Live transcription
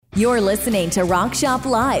You're listening to Rock Shop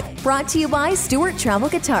Live, brought to you by Stewart Travel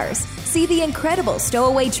Guitars. See the incredible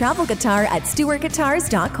stowaway travel guitar at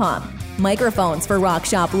stewartguitars.com. Microphones for Rock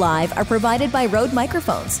Shop Live are provided by Rode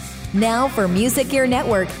Microphones. Now for Music Gear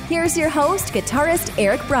Network, here's your host, guitarist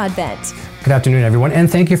Eric Broadbent. Good afternoon, everyone, and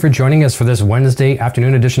thank you for joining us for this Wednesday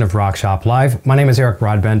afternoon edition of Rock Shop Live. My name is Eric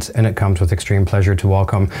Broadbent, and it comes with extreme pleasure to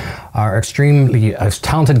welcome our extremely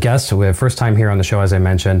talented guest. We have first time here on the show, as I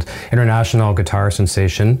mentioned, international guitar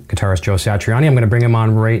sensation, guitarist Joe Satriani. I'm going to bring him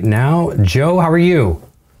on right now. Joe, how are you?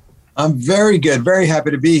 I'm very good. Very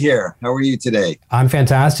happy to be here. How are you today? I'm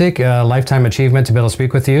fantastic. Lifetime achievement to be able to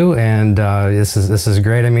speak with you, and this is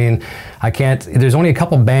great. I mean, there's only a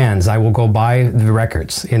couple bands I will go buy the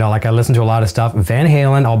records. You know, like I listen to a lot of stuff. Van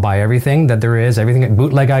Halen, I'll buy everything that there is, everything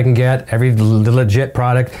bootleg I can get, every legit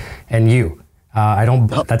product, and you.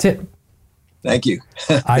 That's it. Thank you.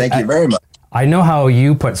 Thank you very much. I know how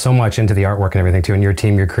you put so much into the artwork and everything too, and your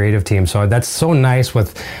team, your creative team. So that's so nice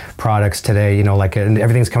with products today, you know, like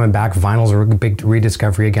everything's coming back. Vinyl's a big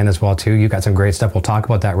rediscovery again as well too. You got some great stuff. We'll talk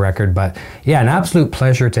about that record, but yeah, an absolute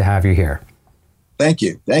pleasure to have you here. Thank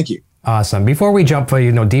you. Thank you. Awesome. Before we jump, deep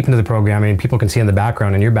into the program, I mean, people can see in the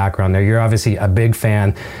background, in your background there, you're obviously a big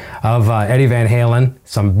fan of Eddie Van Halen.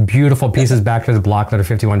 Some beautiful pieces back to the block letter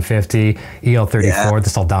 5150, EL34, the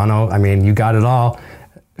Soldano. I mean, you got it all.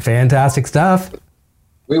 Fantastic stuff.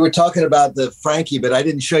 We were talking about the Frankie, but I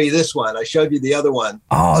didn't show you this one. I showed you the other one.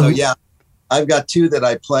 Oh, so yeah, I've got two that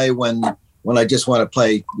I play when I just want to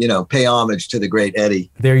play, pay homage to the great Eddie.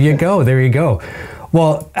 There you go. There you go.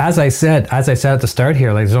 Well, as I said at the start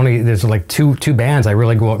here, like there's like two bands I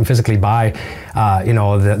really go out and physically buy,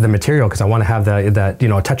 the material because I want to have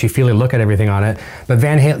that touchy feely look at everything on it. But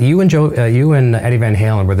Van Halen, you and Eddie Van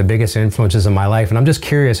Halen were the biggest influences in my life, and I'm just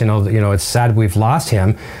curious. It's sad we've lost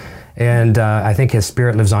him, and I think his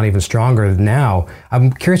spirit lives on even stronger now.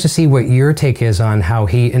 I'm curious to see what your take is on how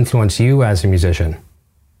he influenced you as a musician.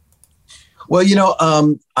 Well,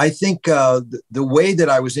 I think the way that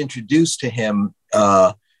I was introduced to him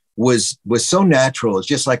was so natural. It's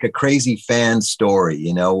just like a crazy fan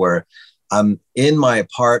story, where I'm in my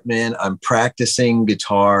apartment, I'm practicing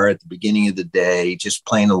guitar at the beginning of the day, just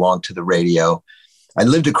playing along to the radio. I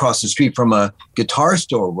lived across the street from a guitar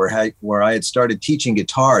store where I had started teaching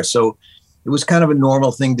guitar. So it was kind of a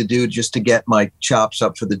normal thing to do just to get my chops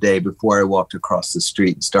up for the day before I walked across the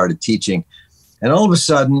street and started teaching. And all of a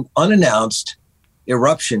sudden, unannounced,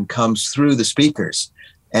 Eruption comes through the speakers.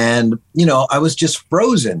 And, I was just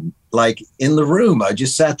frozen, like in the room. I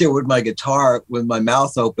just sat there with my guitar with my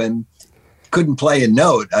mouth open, couldn't play a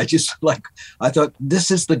note. I thought, this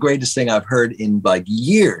is the greatest thing I've heard in like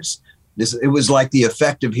years. It was like the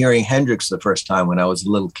effect of hearing Hendrix the first time when I was a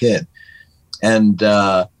little kid. And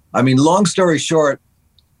long story short,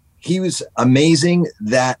 he was amazing.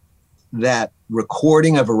 That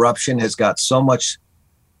recording of Eruption has got so much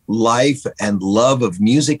life and love of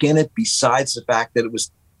music in it, besides the fact that it was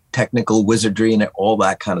technical wizardry and all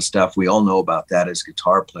that kind of stuff. We all know about that as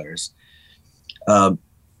guitar players.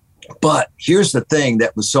 But here's the thing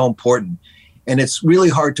that was so important, and it's really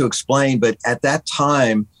hard to explain, but at that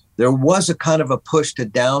time, there was a kind of a push to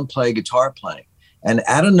downplay guitar playing. And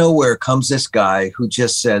out of nowhere comes this guy who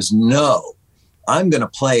just says, no, I'm going to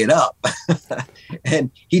play it up.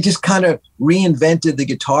 And he just kind of reinvented the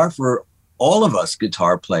guitar for all of us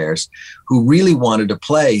guitar players who really wanted to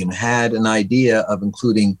play and had an idea of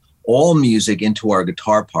including all music into our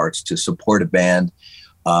guitar parts to support a band,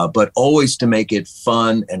 but always to make it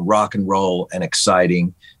fun and rock and roll and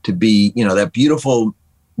exciting, to be, that beautiful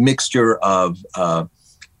mixture of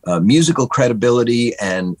musical credibility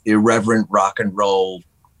and irreverent rock and roll,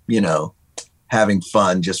 having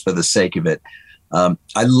fun just for the sake of it.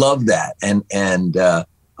 I love that. And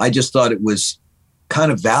I just thought it was kind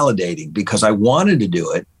of validating because I wanted to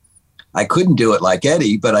do it. I couldn't do it like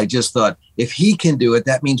Eddie, but I just thought if he can do it,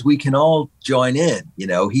 that means we can all join in.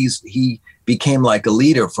 He became like a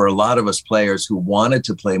leader for a lot of us players who wanted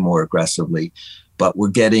to play more aggressively, but were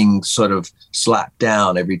getting sort of slapped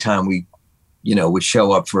down every time we, would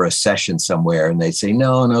show up for a session somewhere and they'd say,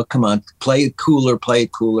 no, come on, play it cooler.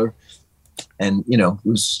 And, it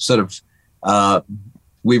was sort of,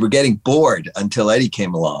 we were getting bored until Eddie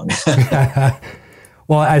came along.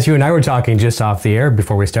 Well, as you and I were talking just off the air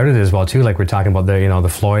before we started as well too, like we're talking about the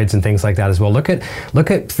Floyds and things like that as well. Look at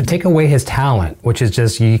take away his talent, which is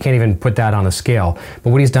just, you can't even put that on a scale. But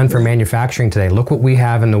what he's done for manufacturing today, look what we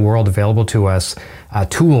have in the world available to us.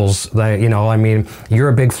 Tools that, you're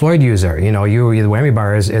a big Floyd user. The whammy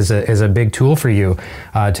bar is a big tool for you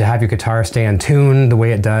to have your guitar stay in tune the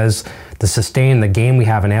way it does. the sustain, the gain we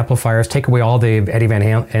have in amplifiers, take away all the Eddie Van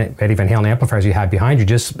Halen amplifiers you had behind you,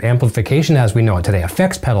 just amplification as we know it today,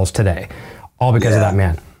 effects pedals today, all because of that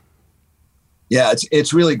man. Yeah,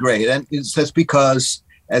 it's really great. And that's because,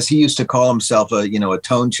 as he used to call himself, a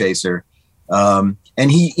tone chaser. And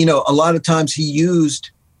he, a lot of times he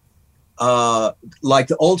used like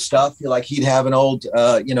the old stuff, like he'd have an old,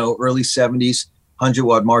 early 70s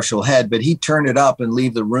 100-watt Marshall head, but he'd turn it up and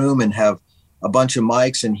leave the room and have a bunch of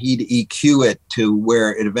mics, and he'd EQ it to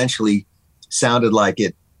where it eventually sounded like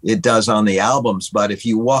it does on the albums. But if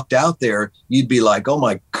you walked out there, you'd be like, oh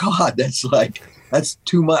my God, that's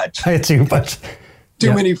too much. Too much.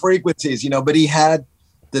 Too many frequencies, but he had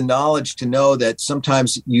the knowledge to know that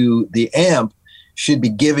sometimes the amp should be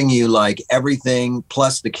giving you like everything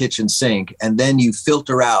plus the kitchen sink, and then you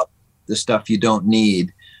filter out the stuff you don't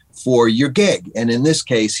need for your gig. And in this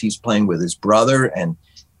case, he's playing with his brother and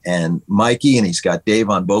Mikey, and he's got Dave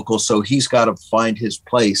on vocals. So he's got to find his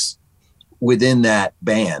place within that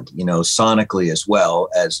band, sonically as well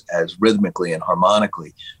as rhythmically and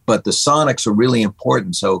harmonically. But the sonics are really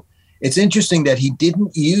important. So it's interesting that he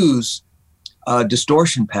didn't use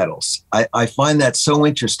distortion pedals. I find that so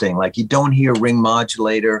interesting. Like, you don't hear ring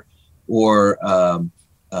modulator or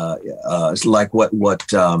like what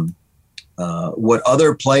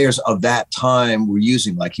other players of that time were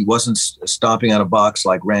using. Like, he wasn't stomping on a box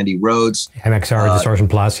like Randy Rhoads. MXR Distortion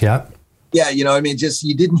Plus, yeah. Yeah, just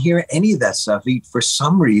you didn't hear any of that stuff. For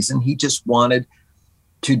some reason, he just wanted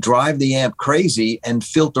to drive the amp crazy and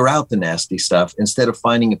filter out the nasty stuff instead of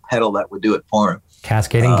finding a pedal that would do it for him.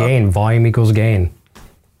 Cascading gain, volume equals gain.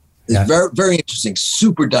 It's very, very interesting,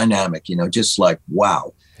 super dynamic, just like,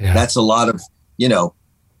 wow, that's a lot of,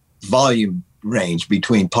 volume range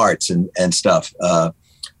between parts and stuff.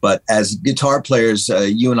 But as guitar players,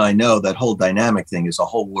 you and I know that whole dynamic thing is a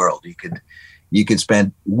whole world. You could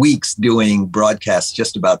spend weeks doing broadcasts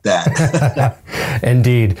just about that.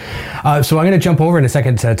 Indeed. So I'm going to jump over in a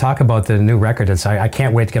second to talk about the new record. I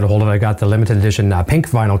can't wait to get a hold of it. I got the limited edition pink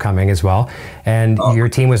vinyl coming as well. And your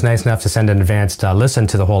team was nice enough to send an advanced listen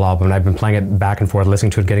to the whole album. And I've been playing it back and forth,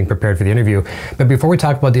 listening to it, getting prepared for the interview. But before we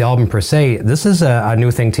talk about the album per se, this is a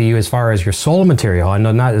new thing to you as far as your solo material. I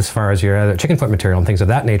know not as far as your other Chickenfoot material and things of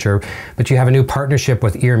that nature, but you have a new partnership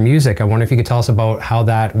with Ear Music. I wonder if you could tell us about how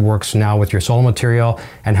that works now with your solo material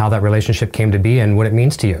and how that relationship came to be and what it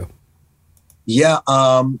means to you. Yeah,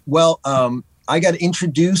 I got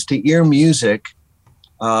introduced to Ear Music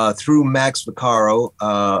through Max Vaccaro,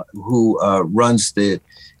 who runs the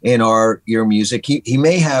A&R Ear Music. He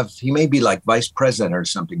may be like vice president or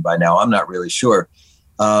something by now. I'm not really sure.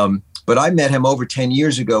 But I met him over 10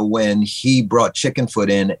 years ago when he brought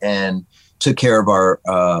Chickenfoot in and took care of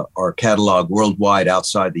our catalog worldwide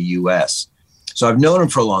outside the U.S. So I've known him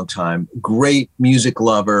for a long time. Great music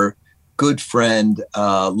lover, good friend,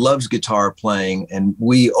 loves guitar playing. And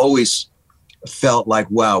we always felt like,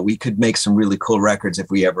 wow, we could make some really cool records if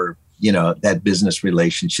we ever, that business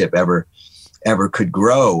relationship ever could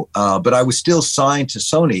grow. But I was still signed to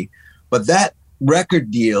Sony. But that record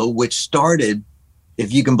deal, which started,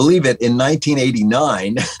 if you can believe it, in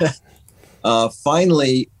 1989,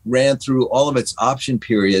 finally ran through all of its option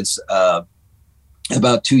periods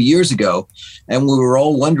about 2 years ago. And we were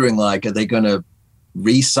all wondering, like, are they going to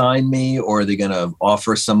re-sign me or are they going to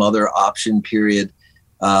offer some other option period?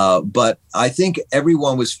 But I think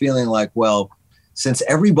everyone was feeling like, well, since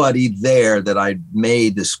everybody there that I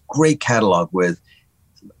made this great catalog with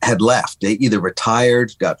had left, they either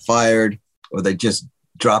retired, got fired, or they just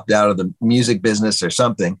dropped out of the music business or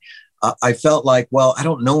something. I felt like, well, I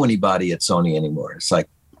don't know anybody at Sony anymore. It's like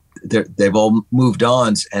they've all moved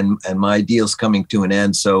on and my deal's coming to an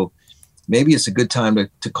end. So maybe it's a good time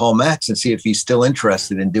to call Max and see if he's still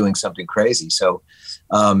interested in doing something crazy. So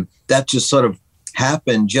that just sort of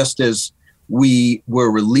happened just as we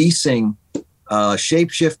were releasing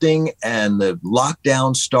Shape-Shifting and the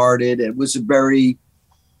lockdown started. It was a very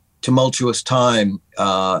tumultuous time,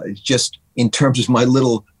 just in terms of my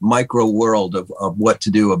little micro world of what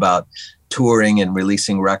to do about touring and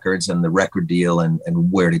releasing records and the record deal and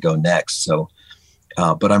where to go next. So,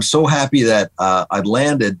 but I'm so happy that I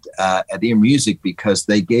landed at Ear Music because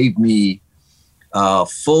they gave me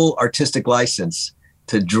full artistic license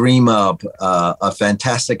to dream up a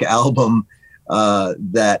fantastic album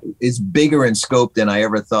that is bigger in scope than I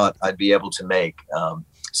ever thought I'd be able to make.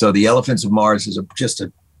 So the Elephants of Mars is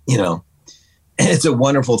it's a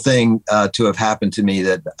wonderful thing to have happened to me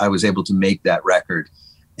that I was able to make that record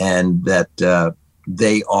and that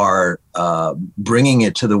they are bringing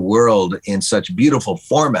it to the world in such beautiful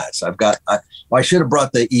formats. I should have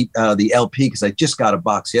brought the LP because I just got a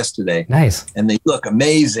box yesterday. Nice. And they look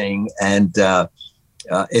amazing. And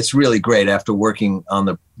it's really great after working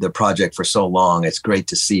on the project for so long. It's great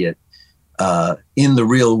to see it in the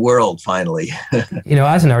real world finally.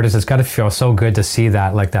 As an artist, it's got to feel so good to see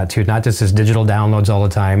that like that too. Not just as digital downloads all the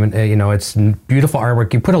time. And it's beautiful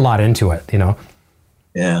artwork. You put a lot into it.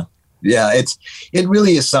 Yeah. It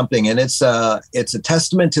really is something, and it's a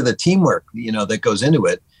testament to the teamwork that goes into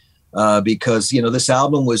it, because this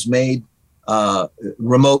album was made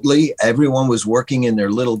remotely. Everyone was working in their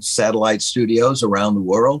little satellite studios around the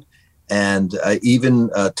world, and even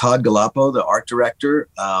Todd Galapo, the art director,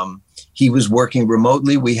 he was working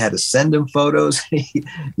remotely. We had to send him photos.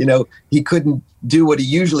 He couldn't do what he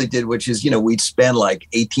usually did, which is we'd spend like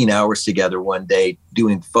 18 hours together one day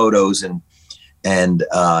doing photos, and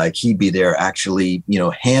he'd be there actually,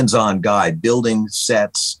 hands-on guy, building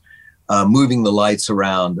sets, moving the lights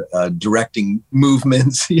around, directing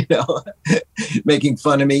movements, making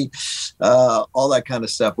fun of me, all that kind of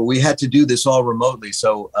stuff. But we had to do this all remotely.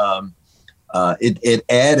 So it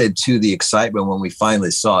added to the excitement when we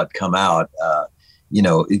finally saw it come out.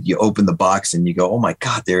 You open the box and you go, oh my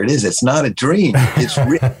God, there it is. It's not a dream. It's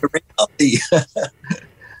reality.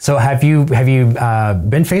 So have you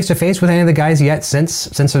been face to face with any of the guys yet since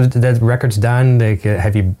the record's done?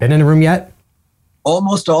 Have you been in a room yet?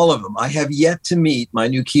 Almost all of them. I have yet to meet my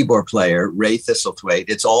new keyboard player, Ray Thistlethwaite.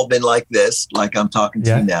 It's all been like this, like I'm talking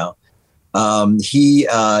to you now. He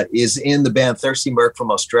is in the band Thirsty Merc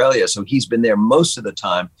from Australia, so he's been there most of the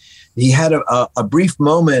time. He had a brief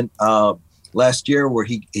moment last year where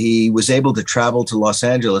he was able to travel to Los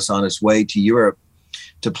Angeles on his way to Europe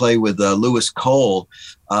to play with Lewis Cole.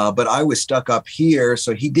 But I was stuck up here.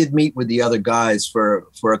 So he did meet with the other guys for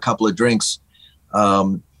a couple of drinks.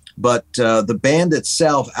 But the band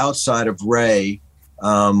itself, outside of Ray,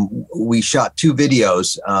 we shot 2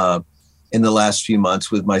 videos in the last few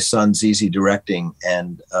months with my son ZZ directing.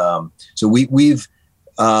 And so we've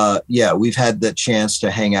had the chance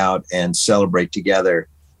to hang out and celebrate together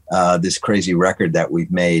this crazy record that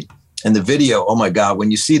we've made. And the video, oh my God, when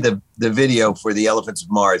you see the video for the Elephants of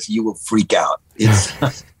Mars, you will freak out. It's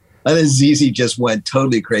I think ZZ just went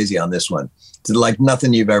totally crazy on this one. It's like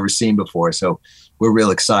nothing you've ever seen before. So we're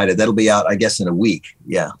real excited. That'll be out, I guess, in a week.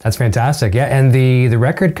 Yeah. That's fantastic. Yeah. And the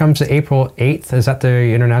record comes to April 8th. Is that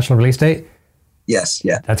the international release date? Yes.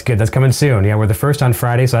 Yeah. That's good. That's coming soon. Yeah. We're the first on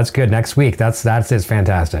Friday. So that's good. Next week. That's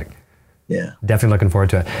fantastic. Yeah. Definitely looking forward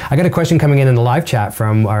to it. I got a question coming in the live chat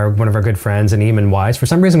from one of our good friends, Eamon Wise. For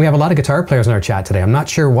some reason, we have a lot of guitar players in our chat today. I'm not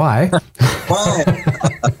sure why.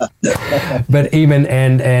 But Eamon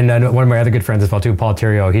and one of my other good friends as well too, Paul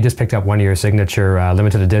Theriault, he just picked up one of your signature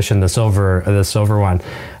limited edition, the silver one.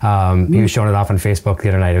 He was showing it off on Facebook the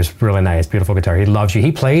other night. It was really nice, beautiful guitar. He loves you.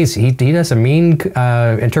 He plays. He does a mean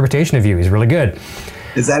interpretation of you. He's really good.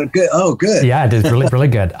 Is that good? Oh, good. Yeah, it is really, really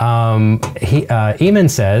good. Eamon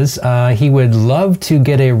says he would love to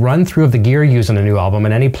get a run through of the gear used on a new album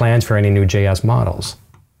and any plans for any new JS models.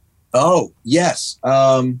 Oh, yes.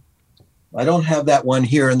 I don't have that one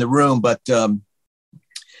here in the room, but the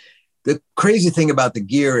crazy thing about the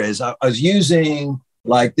gear is I was using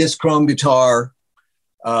like this chrome guitar,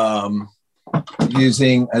 this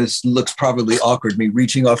looks probably awkward, me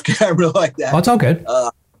reaching off camera like that. Oh, it's all good.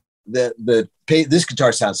 This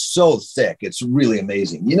guitar sounds so thick. It's really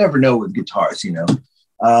amazing. You never know with guitars, and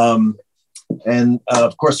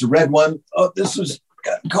of course the red one. Oh, this was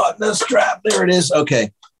got caught in the strap. There it is.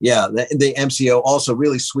 Okay. Yeah. The MCO also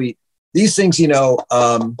really sweet. These things, they've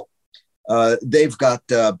got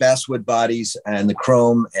basswood bodies, and the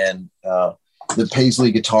chrome and the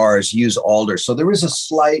Paisley guitars use alder. So there is a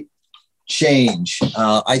slight change.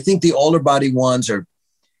 I think the alder body ones are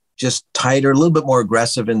just tighter, a little bit more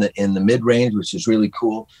aggressive in the mid range, which is really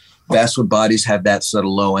cool. Basswood bodies have that sort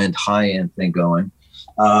of low end, high end thing going.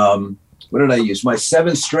 What did I use? My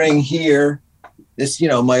 7-string here. This,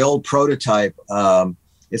 my old prototype.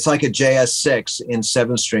 It's like a JS6 in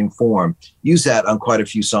 7-string form. Use that on quite a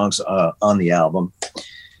few songs on the album.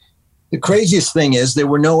 The craziest thing is there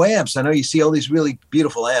were no amps. I know you see all these really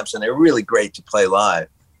beautiful amps, and they're really great to play live.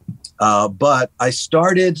 But I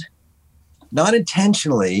started, not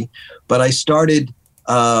intentionally, but I started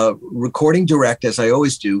recording direct, as I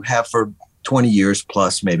always do, have for 20 years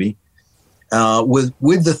plus maybe,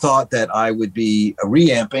 with the thought that I would be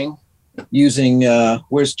reamping using,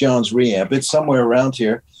 where's John's reamp? It's somewhere around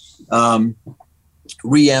here.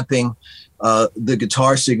 Reamping the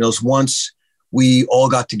guitar signals once we all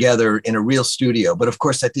got together in a real studio. But of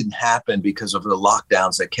course that didn't happen because of the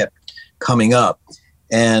lockdowns that kept coming up.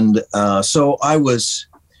 And so I was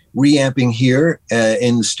reamping here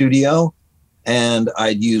in the studio, and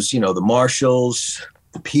I'd use, the Marshalls,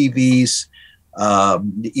 the PVs,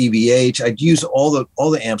 the EVH. I'd use all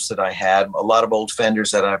the amps that I had, a lot of old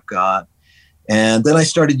Fenders that I've got. And then I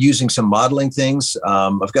started using some modeling things.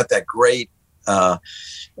 I've got that great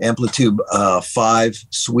Amplitude 5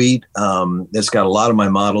 suite that's got a lot of my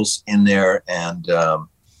models in there, and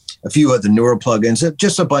a few of the newer plugins,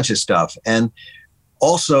 just a bunch of stuff. And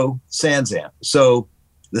also SansAmp. So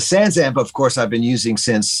the SansAmp, of course, I've been using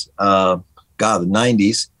since, the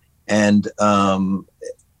 90s. And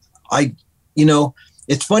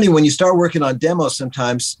it's funny when you start working on demos,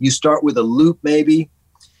 sometimes you start with a loop maybe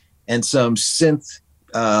and some synth,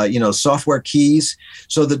 software keys.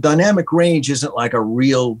 So the dynamic range isn't like a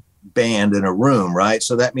real band in a room, right?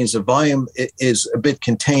 So that means the volume is a bit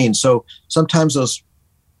contained. So sometimes those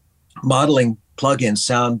modeling plugins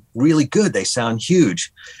sound really good. They sound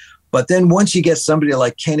huge. But then once you get somebody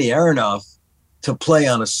like Kenny Aronoff to play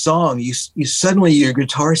on a song, you suddenly your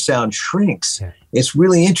guitar sound shrinks. Yeah. It's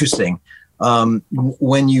really interesting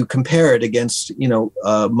when you compare it against,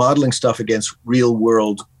 modeling stuff against real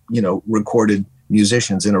world, recorded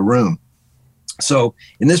musicians in a room. So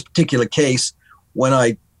in this particular case, when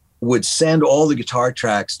I would send all the guitar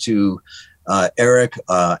tracks to Eric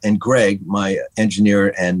and Greg, my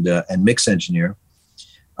engineer and mix engineer,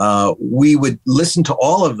 we would listen to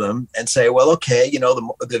all of them and say, well, okay,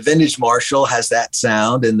 the vintage Marshall has that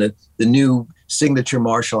sound, and the new signature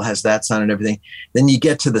Marshall has that sound and everything. Then you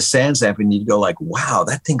get to the SansAmp and you go like, wow,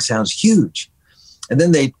 that thing sounds huge. And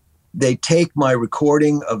then they take my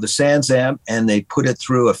recording of the SansAmp and they put it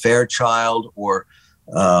through a Fairchild, or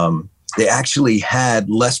they actually had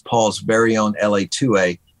Les Paul's very own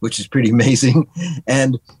LA2A, which is pretty amazing.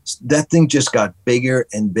 And that thing just got bigger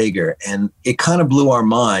and bigger. And it kind of blew our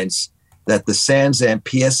minds that the SansAmp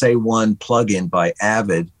PSA-1 plugin by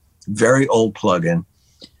Avid, very old plugin,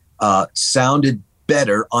 sounded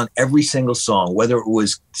better on every single song, whether it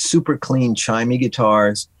was super clean chimey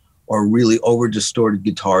guitars or really over distorted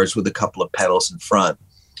guitars with a couple of pedals in front.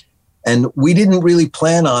 And we didn't really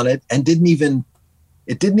plan on it, and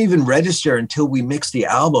it didn't even register until we mixed the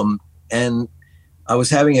album. And I was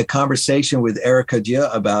having a conversation with Erica Dia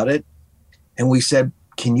about it, and we said,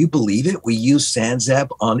 can you believe it? We use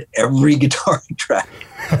SansAmp on every guitar track.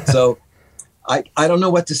 So I don't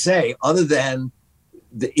know what to say other than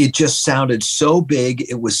it just sounded so big.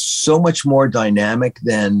 It was so much more dynamic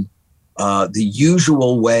than the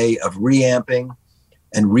usual way of reamping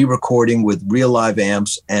and re-recording with real live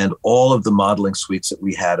amps and all of the modeling suites that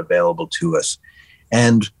we had available to us.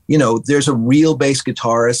 And, there's a real bass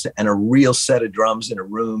guitarist and a real set of drums in a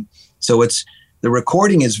room. So the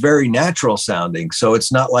recording is very natural sounding. So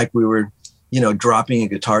it's not like we were, dropping a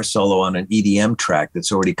guitar solo on an EDM track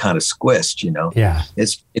that's already kind of squished, Yeah.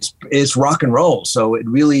 It's rock and roll. So it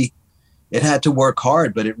had to work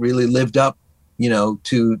hard, but it really lived up,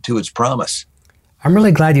 to its promise. I'm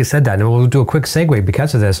really glad you said that, and we'll do a quick segue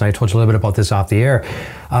because of this, and I told you a little bit about this off the air.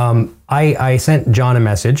 I sent John a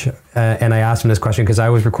message, and I asked him this question because I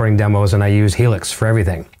was recording demos, and I use Helix for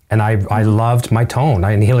everything. And I loved my tone.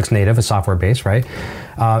 I'm Helix native, a software base, right?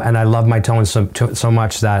 And I love my tone so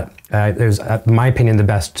much that it was, in my opinion, the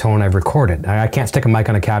best tone I've recorded. I can't stick a mic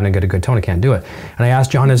on a cabinet and get a good tone. I can't do it. And I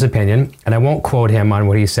asked John his opinion, and I won't quote him on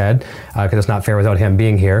what he said because it's not fair without him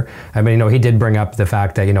being here. I mean, he did bring up the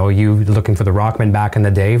fact that, you looking for the Rockman back in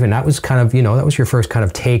the day, and that was kind of, that was your first kind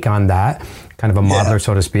of take on that, kind of a modeler,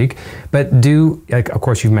 so to speak. But of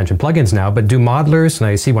course, you've mentioned plugins now, but do modelers, and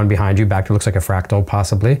I see one behind you back there, looks like a Fractal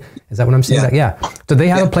possibly. Is that what I'm saying? Yeah. Do they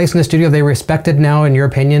have a place in the studio? Are they respected now, in your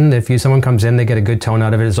opinion? If someone comes in, they get a good tone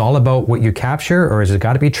out of it. Is it all about what you capture, or has it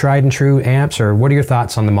got to be tried and true amps, or what are your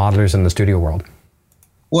thoughts on the modelers in the studio world?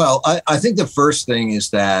 Well, I think the first thing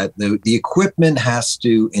is that the equipment has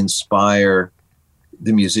to inspire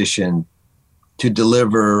the musician to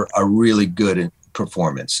deliver a really good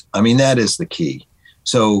performance. I mean, that is the key.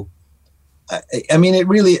 So,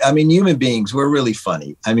 human beings, we're really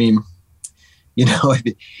funny. I mean,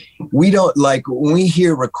 we don't like when we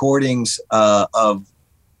hear recordings of,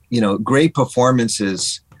 great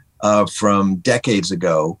performances from decades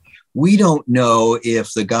ago. We don't know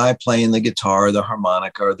if the guy playing the guitar, the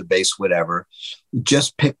harmonica, or the bass, whatever,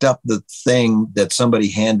 just picked up the thing that somebody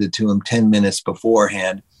handed to him 10 minutes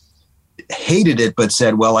beforehand, hated it, but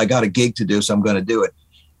said, well, I got a gig to do, so I'm going to do it.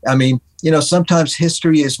 I mean, sometimes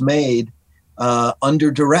history is made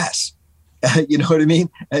under duress. You know what I mean?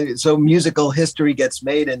 So musical history gets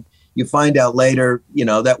made, and you find out later,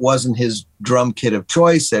 that wasn't his drum kit of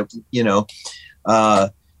choice. That,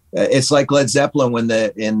 It's like Led Zeppelin when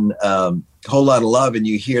in Whole Lotta Love, and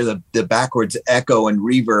you hear the backwards echo and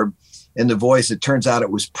reverb in the voice. It turns out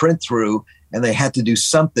it was print through, and they had to do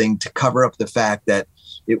something to cover up the fact that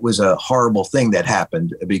it was a horrible thing that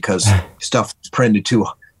happened because stuff was printed too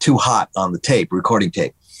hot on the recording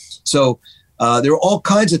tape. So there are all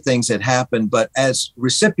kinds of things that happen, but as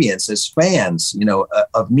recipients, as fans,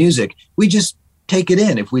 of music, we just take it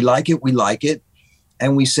in. If we like it, we like it.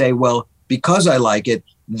 And we say, well, because I like it,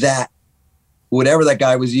 that whatever that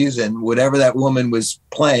guy was using, whatever that woman was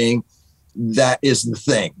playing, that is the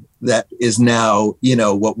thing that is now,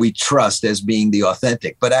 what we trust as being the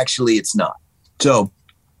authentic, but actually it's not. So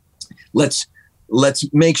let's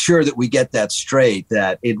make sure that we get that straight,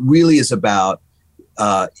 that it really is about,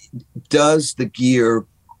 does the gear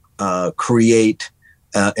create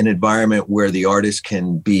an environment where the artist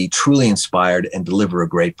can be truly inspired and deliver a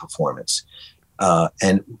great performance?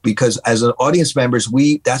 And because as an audience members,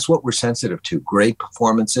 that's what we're sensitive to, great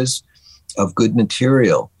performances of good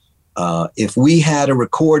material. If we had a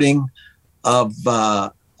recording of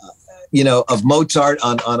Mozart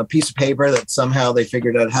on a piece of paper that somehow they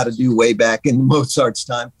figured out how to do way back in Mozart's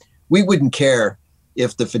time, we wouldn't care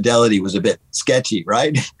if the fidelity was a bit sketchy,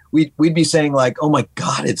 right? We'd be saying like, oh my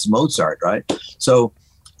God, it's Mozart, right? So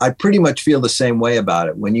I pretty much feel the same way about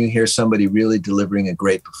it. When you hear somebody really delivering a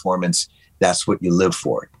great performance, that's what you live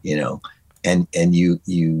for, and you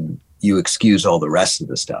excuse all the rest of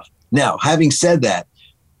the stuff. Now, having said that,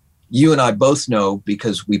 you and I both know,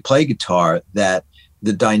 because we play guitar, that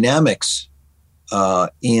the dynamics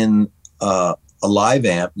in a live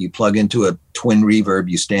amp, you plug into a twin reverb,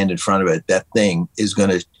 you stand in front of it, that thing is going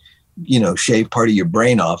to, shave part of your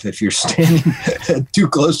brain off if you're standing too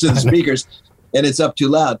close to the speakers and it's up too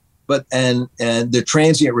loud. But and the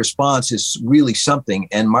transient response is really something,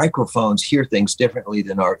 and microphones hear things differently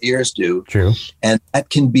than our ears do. True. And that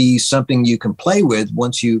can be something you can play with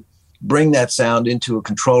once you bring that sound into a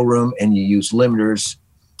control room and you use limiters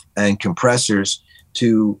and compressors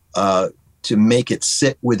to make it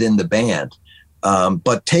sit within the band.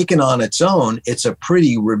 But taken on its own, it's a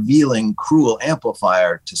pretty revealing, cruel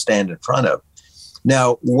amplifier to stand in front of.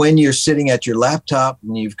 Now, when you're sitting at your laptop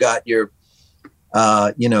and you've got your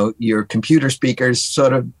computer speakers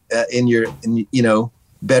sort of in your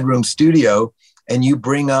bedroom studio, and you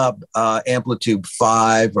bring up Amplitude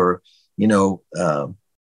 5 or,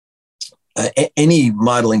 any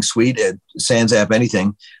modeling suite, SansAmp,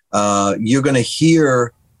 anything, you're going to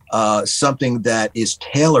hear something that is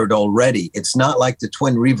tailored already. It's not like the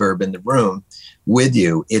twin reverb in the room with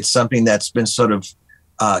you. It's something that's been sort of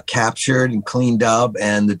captured and cleaned up,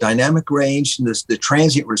 and the dynamic range and the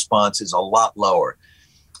transient response is a lot lower.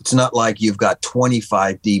 It's not like you've got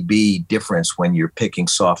 25 dB difference when you're picking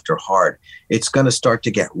soft or hard. It's going to start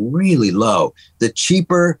to get really low. The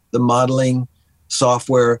cheaper the modeling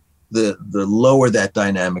software, the lower that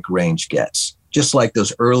dynamic range gets. Just like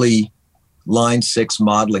those early Line 6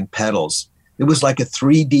 modeling pedals, it was like a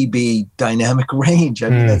 3 dB dynamic range.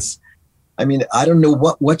 I mean, I don't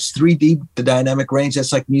know what's 3D, the dynamic range.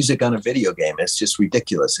 That's like music on a video game. It's just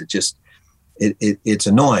ridiculous. It's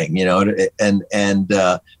annoying,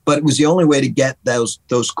 but it was the only way to get those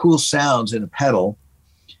cool sounds in a pedal,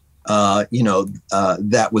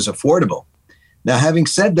 that was affordable. Now, having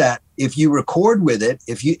said that, if you record with it,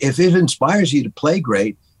 if it inspires you to play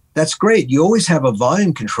great, that's great. You always have a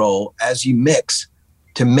volume control as you mix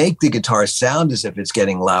to make the guitar sound as if it's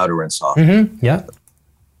getting louder and softer. Mm-hmm. Yeah.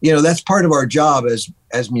 That's part of our job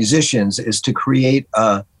as musicians, is to create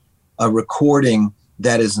a recording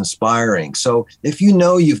that is inspiring. So if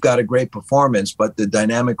you've got a great performance, but the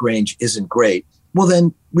dynamic range isn't great, well,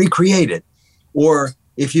 then recreate it. Or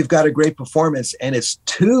if you've got a great performance and it's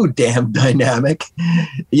too damn dynamic,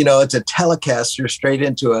 it's a Telecaster straight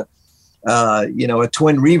into a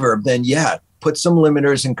twin reverb, then put some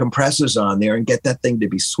limiters and compressors on there and get that thing to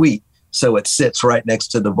be sweet. So it sits right next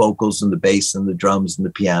to the vocals and the bass and the drums and the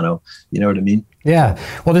piano. You know what I mean? Yeah.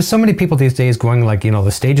 Well, there's so many people these days going like,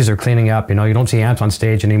 the stages are cleaning up. You don't see amps on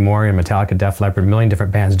stage anymore. And Metallica, Def Leppard, a million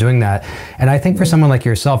different bands doing that. And I think for someone like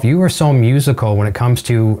yourself, you are so musical when it comes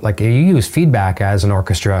to, like, you use feedback as an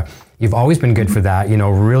orchestra. You've always been good for that,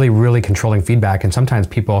 really, really controlling feedback. And sometimes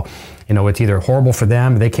people, it's either horrible for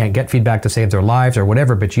them, they can't get feedback to save their lives or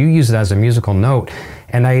whatever, but you use it as a musical note.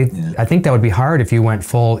 And I think that would be hard if you went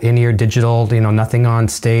full in-ear digital, nothing on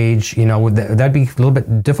stage, that'd be a little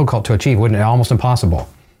bit difficult to achieve, wouldn't it? Almost impossible.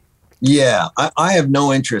 Yeah, I have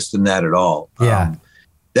no interest in that at all. Yeah.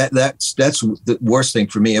 That's the worst thing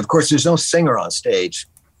for me. Of course, there's no singer on stage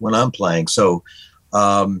when I'm playing. So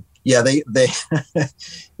Yeah, they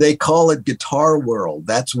they call it Guitar World.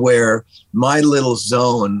 That's where my little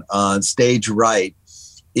zone on stage right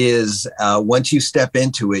is. Once you step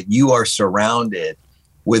into it, you are surrounded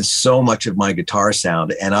with so much of my guitar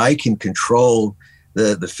sound, and I can control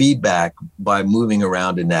the feedback by moving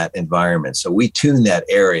around in that environment. So we tune that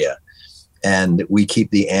area, and we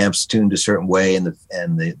keep the amps tuned a certain way, and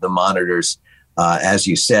the monitors, as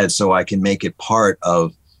you said, so I can make it part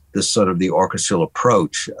of the sort of the orchestral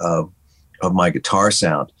approach of my guitar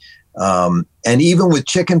sound. And even with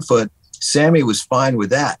Chickenfoot, Sammy was fine with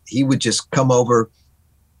that. He would just come over,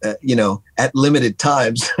 at limited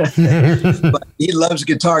times. But he loves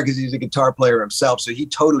guitar because he's a guitar player himself. So he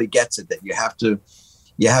totally gets it, that you have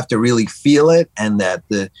to really feel it, and that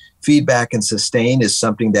the feedback and sustain is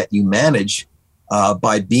something that you manage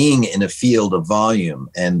by being in a field of volume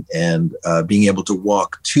and being able to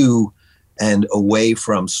walk to and away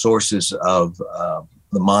from sources of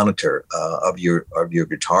the monitor of your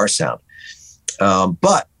guitar sound.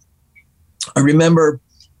 But I remember,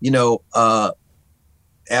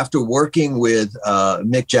 after working with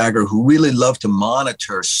Mick Jagger, who really loved to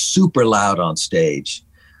monitor super loud on stage,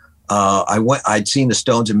 I'd seen the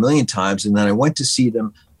Stones a million times, and then I went to see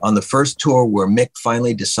them on the first tour where Mick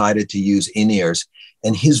finally decided to use in-ears,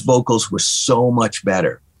 and his vocals were so much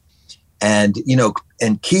better. And,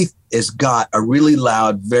 and Keith has got a really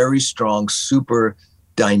loud, very strong, super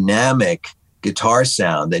dynamic guitar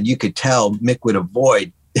sound that you could tell Mick would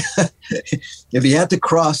avoid. If he had to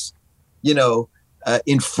cross,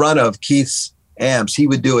 in front of Keith's amps, he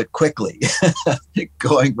would do it quickly,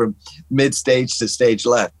 going from mid stage to stage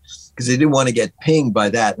left, because he didn't want to get pinged by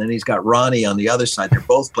that. And then he's got Ronnie on the other side. They're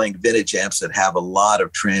both playing vintage amps that have a lot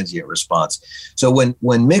of transient response. So when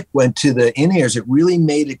Mick went to the in-ears, it really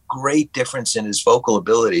made a great difference in his vocal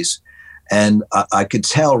abilities. And I could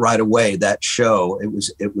tell right away that show, it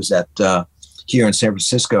was at here in San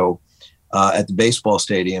Francisco at the baseball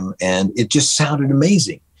stadium, and it just sounded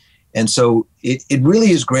amazing. And so it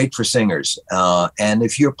really is great for singers. And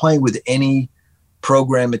if you're playing with any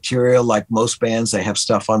program material, like most bands, they have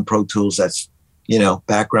stuff on Pro Tools that's,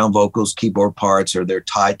 background vocals, keyboard parts, or they're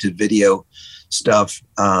tied to video stuff.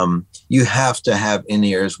 You have to have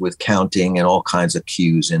in-ears with counting and all kinds of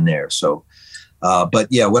cues in there. So, but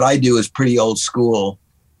yeah, what I do is pretty old school,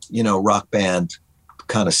 rock band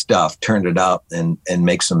kind of stuff. Turn it up and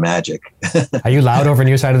make some magic. Are you loud over on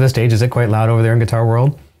your side of the stage? Is it quite loud over there in Guitar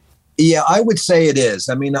World? Yeah, I would say it is.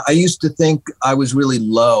 I mean, I used to think I was really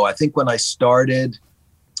low. I think when we started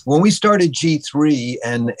G3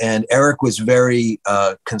 and Eric was very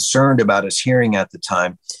concerned about his hearing at the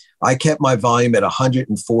time, I kept my volume at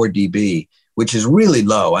 104 dB, which is really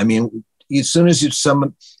low. I mean, as soon as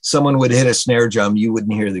someone would hit a snare drum, you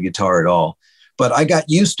wouldn't hear the guitar at all. But I got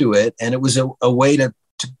used to it, and it was a way to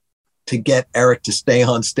get Eric to stay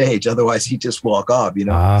on stage. Otherwise, he'd just walk off,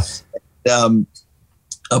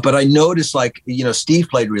 But I noticed, Steve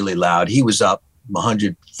played really loud. He was up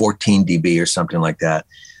 114 dB or something like that.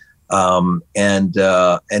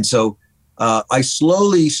 And so I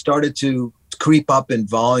slowly started to creep up in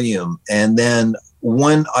volume. And then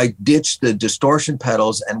when I ditched the distortion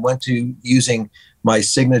pedals and went to using my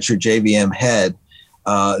signature JVM head,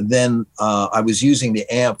 then I was using the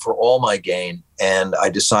amp for all my gain. And I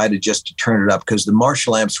decided just to turn it up, because the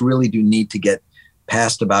Marshall amps really do need to get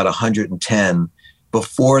past about 110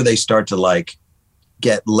 before they start to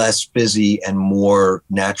get less fizzy and more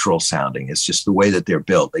natural sounding. It's just the way that they're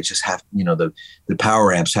built. They just have, the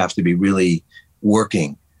power amps have to be really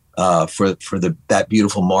working for that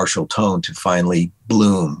beautiful Marshall tone to finally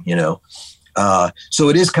bloom, So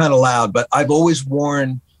it is kind of loud, but I've always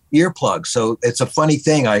worn earplugs. So it's a funny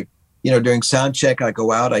thing. During sound check, I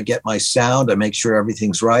go out, I get my sound, I make sure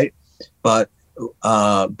everything's right. But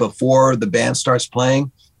before the band starts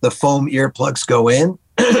playing, the foam earplugs go in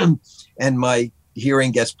and my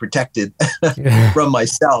hearing gets protected from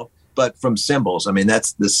myself, but from cymbals. I mean,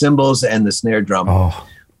 that's the cymbals and the snare drum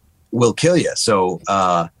will kill you. So,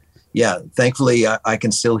 thankfully I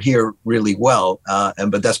can still hear really well.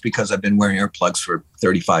 But that's because I've been wearing earplugs for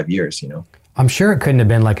 35 years, I'm sure it couldn't have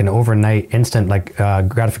been like an overnight instant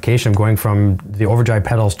gratification of going from the overdrive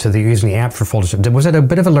pedals to using the amp for full distortion. Was it a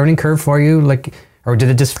bit of a learning curve for you, or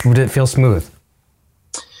did it feel smooth?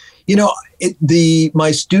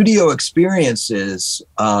 My studio experiences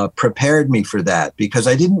prepared me for that, because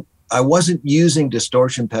I wasn't using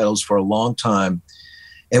distortion pedals for a long time.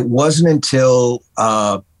 It wasn't until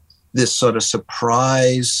this sort of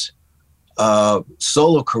surprise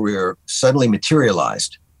solo career suddenly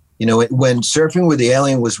materialized. When Surfing with the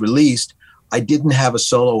Alien was released, I didn't have a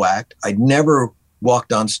solo act. I'd never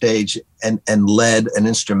walked on stage and led an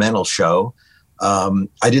instrumental show, I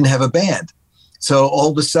didn't have a band. So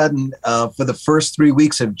all of a sudden, for the first 3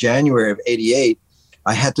 weeks of January of '88,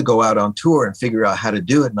 I had to go out on tour and figure out how to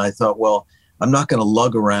do it. And I thought, well, I'm not going to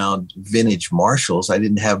lug around vintage Marshalls. I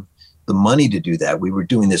didn't have the money to do that. We were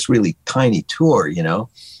doing this really tiny tour, you know?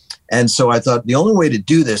 And so I thought the only way to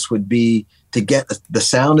do this would be to get the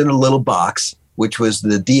sound in a little box, which was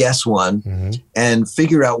the DS1, and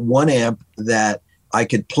figure out one amp that I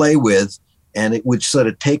could play with, and it would sort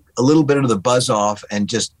of take a little bit of the buzz off and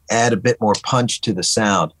just add a bit more punch to the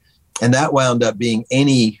sound. And that wound up being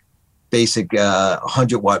any basic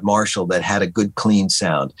 100-watt Marshall that had a good, clean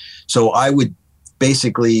sound. So I would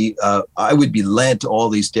basically, I would be lent all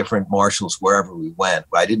these different Marshalls wherever we went.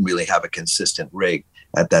 I didn't really have a consistent rig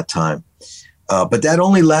at that time. But that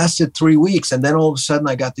only lasted 3 weeks. And then all of a sudden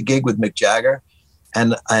I got the gig with Mick Jagger,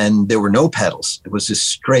 and there were no pedals. It was just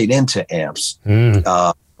straight into amps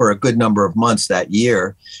for a good number of months that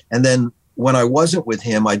year. And then when I wasn't with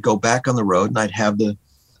him, I'd go back on the road and I'd have the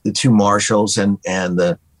two Marshalls and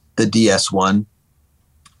the DS1.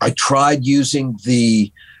 I tried using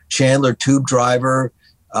the Chandler tube driver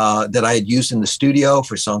that I had used in the studio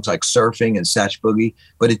for songs like Surfing and Satch Boogie,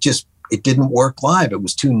 but it didn't work live. It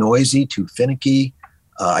was too noisy, too finicky.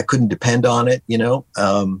 I couldn't depend on it, you know.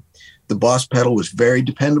 The Boss pedal was very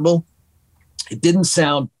dependable. It didn't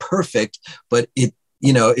sound perfect, but it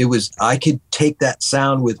was, I could take that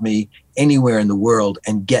sound with me anywhere in the world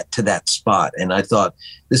and get to that spot. And I thought,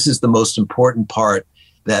 this is the most important part,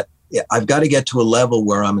 that I've got to get to a level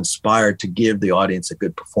where I'm inspired to give the audience a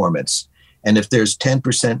good performance. And if there's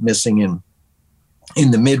 10% missing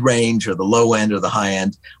in the mid-range or the low end or the high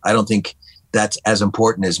end, I don't think that's as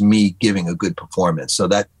important as me giving a good performance. So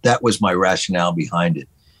that was my rationale behind it.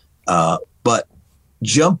 But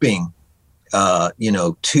jumping,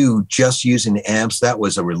 to just using the amps, that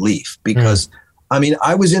was a relief, because I mean,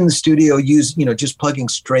 I was in the studio just plugging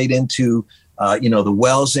straight into, the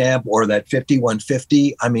Wells amp or that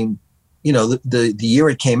 5150. I mean, the year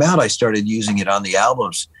it came out, I started using it on the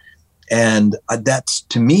albums. And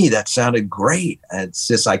to me, that sounded great. It's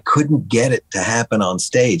just, I couldn't get it to happen on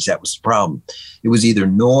stage. That was the problem. It was either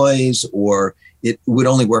noise or it would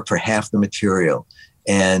only work for half the material.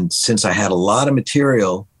 And since I had a lot of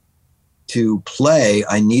material to play,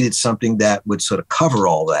 I needed something that would sort of cover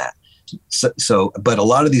all that. But a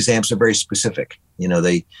lot of these amps are very specific.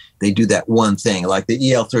 They do that one thing, like the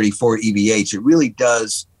EL34 EVH. It really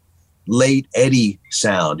does late Eddie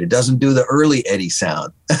sound. It doesn't do the early Eddie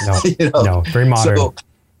sound. No, no, very modern. So,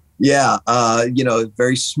 yeah,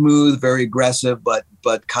 very smooth, very aggressive, but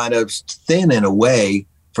kind of thin in a way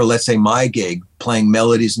for, let's say, my gig, playing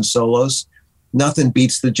melodies and solos. Nothing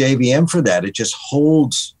beats the JVM for that. It just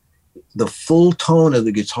holds the full tone of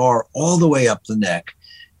the guitar all the way up the neck.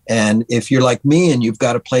 And if you're like me and you've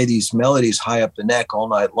got to play these melodies high up the neck all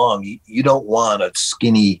night long, you don't want a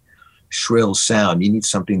skinny, shrill sound. You need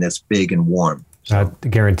something that's big and warm.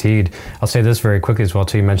 Guaranteed. I'll say this very quickly as well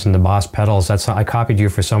too. You mentioned the Boss pedals. I copied you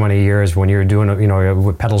for so many years when you were doing,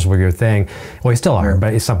 pedals were your thing. Well, you still are,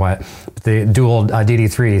 but somewhat. The dual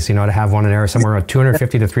DD3s, to have one in there somewhere around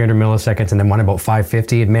 250 to 300 milliseconds, and then one about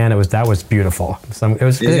 550. And man, that was beautiful. So it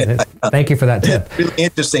was good. Thank you for that tip. It's really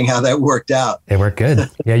interesting how that worked out. It worked good.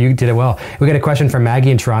 Yeah, you did it well. We got a question from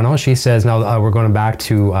Maggie in Toronto. She says, now we're going back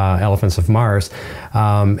to Elephants of Mars.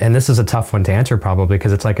 And this is a tough one to answer probably,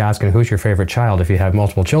 because it's like asking who's your favorite child if you have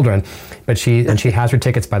multiple children. But she has her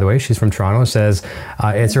tickets, by the way. She's from Toronto. Says,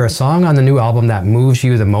 is there a song on the new album that moves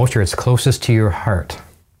you the most, or it's closest to your heart?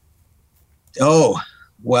 Oh,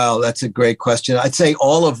 wow, that's a great question. I'd say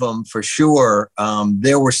all of them for sure.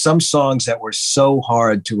 There were some songs that were so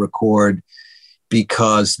hard to record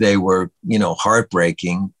because they were,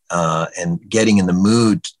 heartbreaking, and getting in the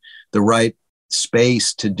mood, the right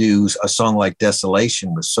space to do a song like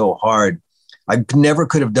Desolation was so hard. I never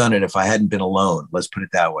could have done it if I hadn't been alone. Let's put it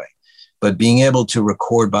that way. But being able to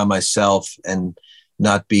record by myself and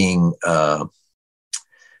not being,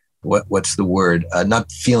 what's the word?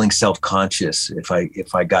 Not feeling self-conscious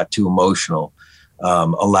if I got too emotional,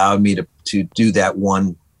 allowed me to do that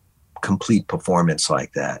one complete performance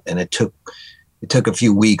like that. And it took a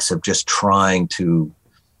few weeks of just trying to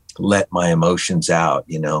let my emotions out,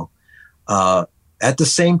 At the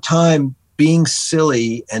same time, being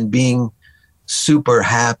silly and being super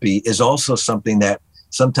happy is also something that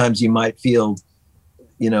sometimes you might feel,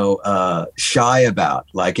 shy about.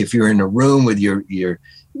 Like if you're in a room with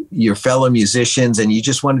your fellow musicians and you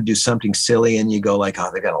just want to do something silly and you go like, oh,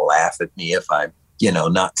 they're going to laugh at me if I'm,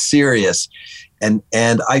 not serious. And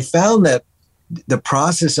I found that the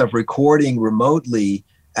process of recording remotely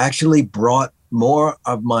actually brought more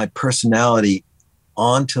of my personality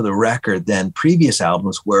onto the record than previous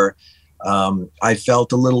albums where I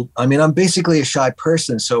felt a little, I'm basically a shy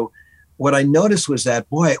person. So what I noticed was that,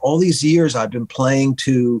 boy, all these years I've been playing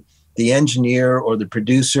to the engineer or the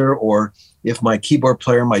producer, or if my keyboard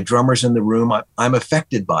player, my drummer's in the room, I'm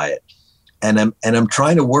affected by it. And I'm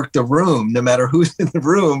trying to work the room no matter who's in the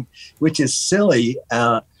room, which is silly.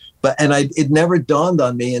 It never dawned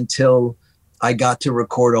on me until I got to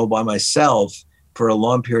record all by myself for a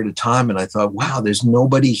long period of time. And I thought, wow, there's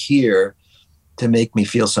nobody here to make me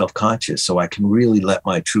feel self-conscious, so I can really let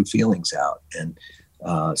my true feelings out. And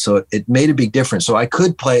so it made a big difference. So I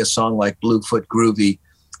could play a song like Bluefoot Groovy,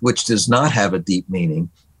 which does not have a deep meaning,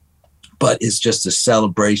 but is just a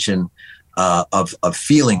celebration of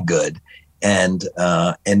feeling good. And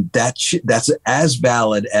that's as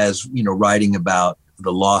valid as, writing about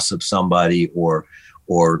the loss of somebody or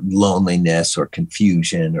loneliness or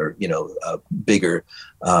confusion or, a bigger,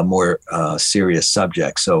 more serious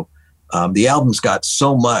subject. So the album's got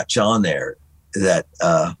so much on there that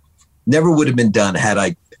never would have been done had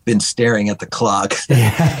I been staring at the clock,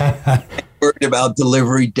 worried about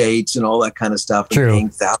delivery dates and all that kind of stuff, and paying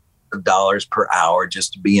thousands of dollars per hour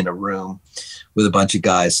just to be in a room with a bunch of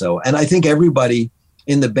guys. So, and I think everybody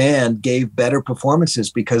in the band gave better performances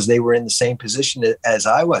because they were in the same position as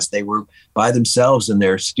I was. They were by themselves in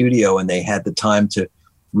their studio and they had the time to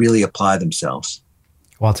really apply themselves.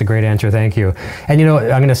 Well, it's a great answer. Thank you. And, I'm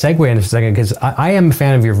going to segue in a second because I am a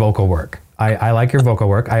fan of your vocal work. I like your vocal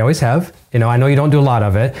work. I always have. I know you don't do a lot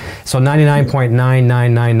of it. So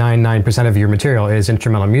 99.99999% of your material is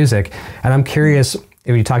instrumental music. And I'm curious,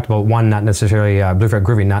 you talked about one, not necessarily, Bluefoot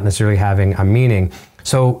Groovy, not necessarily having a meaning.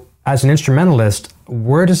 So as an instrumentalist,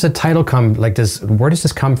 where does the title come? Where does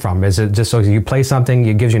this come from? Is it just so you play something,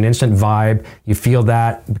 it gives you an instant vibe, you feel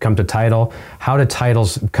that, it becomes a title? How do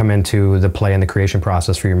titles come into the play and the creation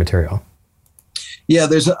process for your material? Yeah,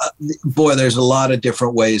 there's a lot of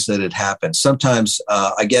different ways that it happens. Sometimes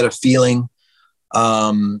I get a feeling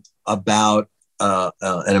about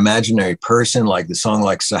an imaginary person, like the song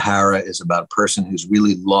like Sahara is about a person who's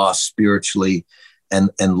really lost spiritually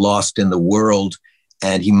and lost in the world.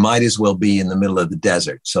 And he might as well be in the middle of the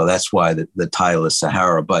desert. So that's why the title is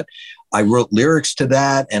Sahara. But I wrote lyrics to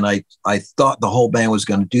that, and I thought the whole band was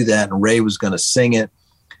going to do that, and Ray was going to sing it.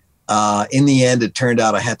 In the end, it turned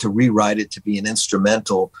out I had to rewrite it to be an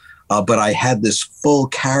instrumental, but I had this full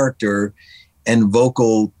character and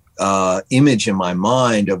vocal image in my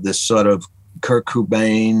mind of this sort of Kurt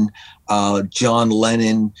Cobain, John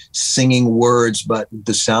Lennon singing words, but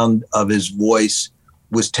the sound of his voice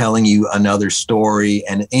was telling you another story.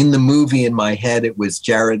 And in the movie, in my head, it was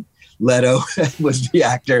Jared Leto was the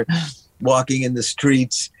actor walking in the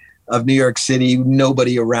streets of New York City,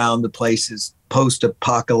 nobody around, the place is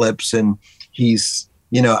post-apocalypse, and he's,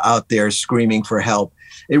 out there screaming for help.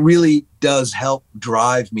 It really does help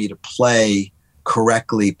drive me to play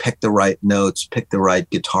correctly, pick the right notes, pick the right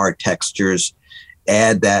guitar textures,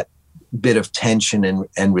 add that bit of tension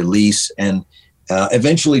and release, and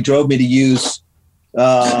eventually drove me to use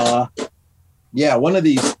one of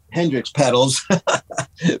these Hendrix pedals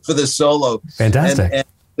for the solo. Fantastic. And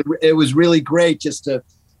it was really great just to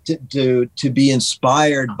be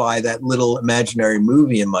inspired by that little imaginary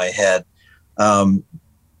movie in my head. And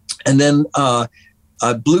then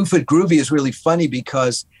Bluefoot Groovy is really funny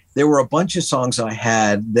because there were a bunch of songs I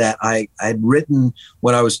had that I had written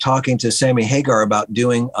when I was talking to Sammy Hagar about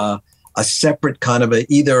doing a separate kind of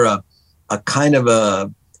either a kind of a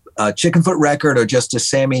Chickenfoot record or just a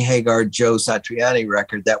Sammy Hagar, Joe Satriani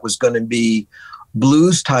record that was going to be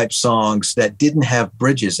blues type songs that didn't have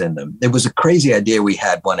bridges in them. It was a crazy idea we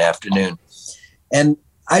had one afternoon. And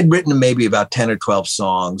I'd written maybe about 10 or 12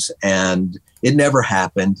 songs and it never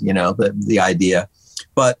happened, the idea.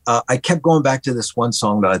 But I kept going back to this one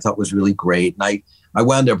song that I thought was really great. And I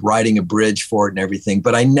wound up writing a bridge for it and everything,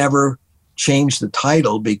 but I never changed the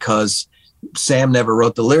title because Sam never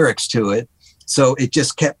wrote the lyrics to it. So it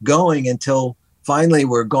just kept going until finally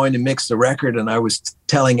we're going to mix the record. And I was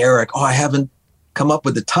telling Eric, I haven't come up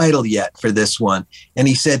with the title yet for this one. And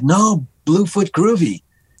he said, no, Bluefoot Groovy.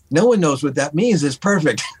 No one knows what that means. It's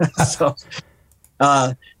perfect. So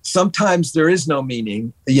sometimes there is no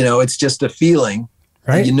meaning, it's just a feeling.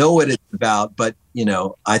 Right. You know what it's about. But,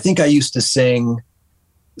 I think I used to sing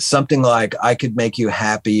something like I Could Make You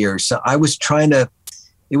Happy or so. I was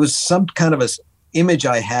it was some kind of a image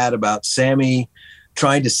I had about Sammy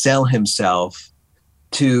trying to sell himself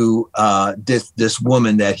to this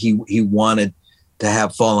woman that he wanted to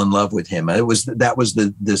have fall in love with him. And that was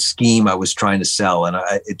the scheme I was trying to sell. And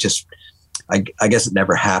I guess it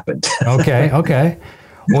never happened. Okay.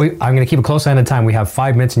 Well, I'm going to keep a close eye on the time. We have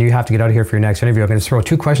 5 minutes, and you have to get out of here for your next interview. I'm going to throw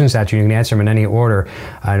 2 questions at you. You can answer them in any order,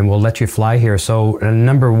 and we'll let you fly here. So,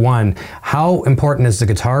 number 1, how important is the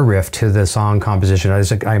guitar riff to the song composition?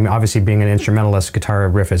 Obviously, being an instrumentalist, guitar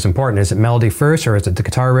riff is important. Is it melody first, or is it the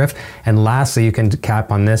guitar riff? And lastly, you can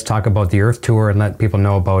cap on this, talk about the Earth Tour, and let people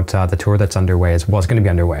know about the tour that's underway as well. It's going to be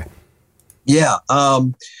underway. Yeah.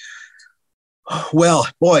 Well,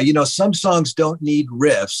 boy, some songs don't need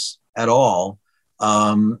riffs at all.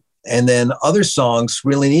 And then other songs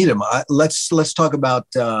really need them. Let's talk about,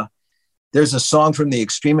 there's a song from the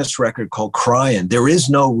Extremists record called Crying. There is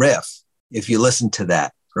no riff if you listen to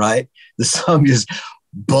that, right? The song is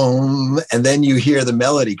boom, and then you hear the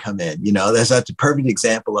melody come in. That's a perfect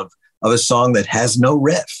example of a song that has no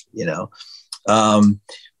riff,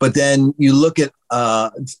 but then you look at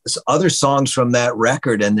other songs from that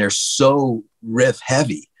record, and they're so riff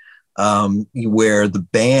heavy, where the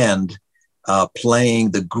band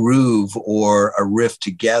playing the groove or a riff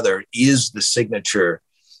together is the signature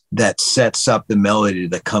that sets up the melody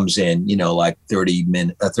that comes in, like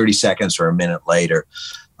 30 seconds or a minute later.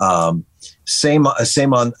 Same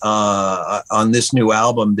on this new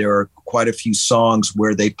album. There are quite a few songs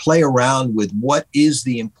where they play around with what is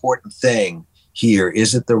the important thing here.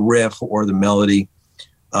 Is it the riff or the melody?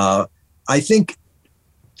 I think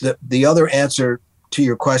the other answer to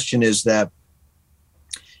your question is that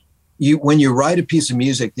when you write a piece of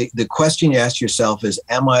music, the question you ask yourself is,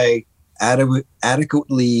 am I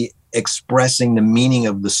adequately expressing the meaning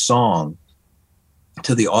of the song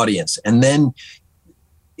to the audience? And then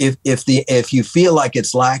if you feel like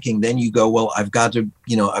it's lacking, then you go, well, I've got to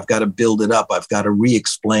build it up. I've got to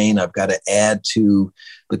re-explain. I've got to add to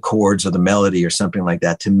the chords or the melody or something like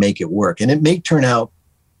that to make it work. And it may turn out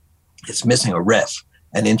it's missing a riff,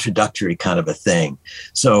 an introductory kind of a thing.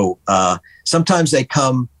 So sometimes they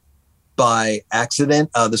come by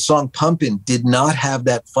accident. The song Pumpin' did not have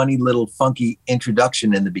that funny little funky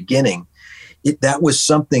introduction in the beginning. That was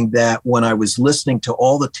something that when I was listening to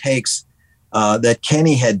all the takes that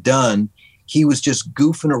Kenny had done, he was just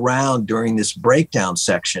goofing around during this breakdown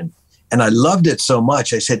section. And I loved it so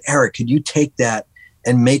much. I said, Eric, could you take that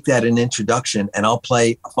and make that an introduction, and I'll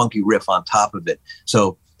play a funky riff on top of it.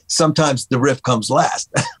 So sometimes the riff comes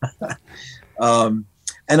last.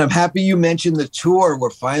 And I'm happy you mentioned the tour. We're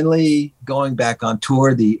finally going back on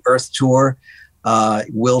tour. The Earth Tour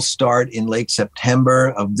will start in late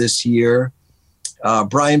September of this year.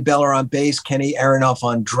 Brian Beller on bass, Kenny Aronoff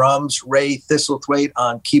on drums, Ray Thistlethwaite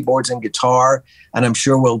on keyboards and guitar. And I'm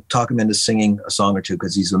sure we'll talk him into singing a song or two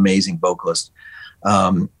because he's an amazing vocalist.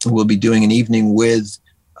 We'll be doing an evening with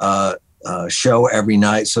show every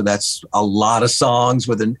night. So that's a lot of songs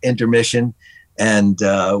with an intermission. And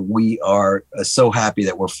we are so happy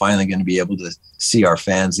that we're finally going to be able to see our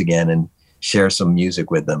fans again and share some music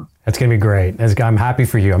with them. That's going to be great. I'm happy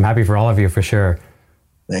for you. I'm happy for all of you, for sure.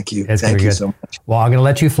 Thank you. Thank you so much. Well, I'm going to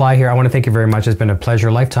let you fly here. I want to thank you very much. It's been a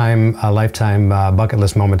pleasure, lifetime bucket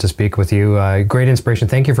list moment to speak with you. Great inspiration.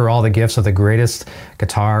 Thank you for all the gifts of the greatest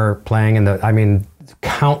guitar playing and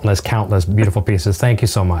countless beautiful pieces. Thank you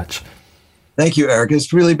so much. Thank you, Eric.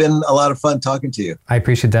 It's really been a lot of fun talking to you. I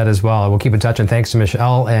appreciate that as well. We'll keep in touch, and thanks to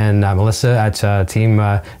Michelle and Melissa at Team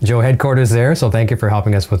Joe headquarters there. So thank you for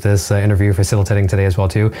helping us with this interview, facilitating today as well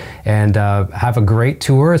too. And have a great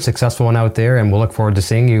tour, a successful one out there, and we'll look forward to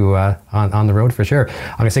seeing you on the road for sure.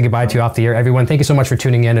 I'm going to say goodbye to you off the air. Everyone, thank you so much for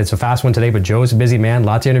tuning in. It's a fast one today, but Joe's a busy man,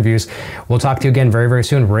 lots of interviews. We'll talk to you again very, very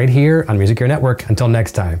soon right here on Music Gear Network. Until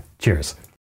next time, cheers.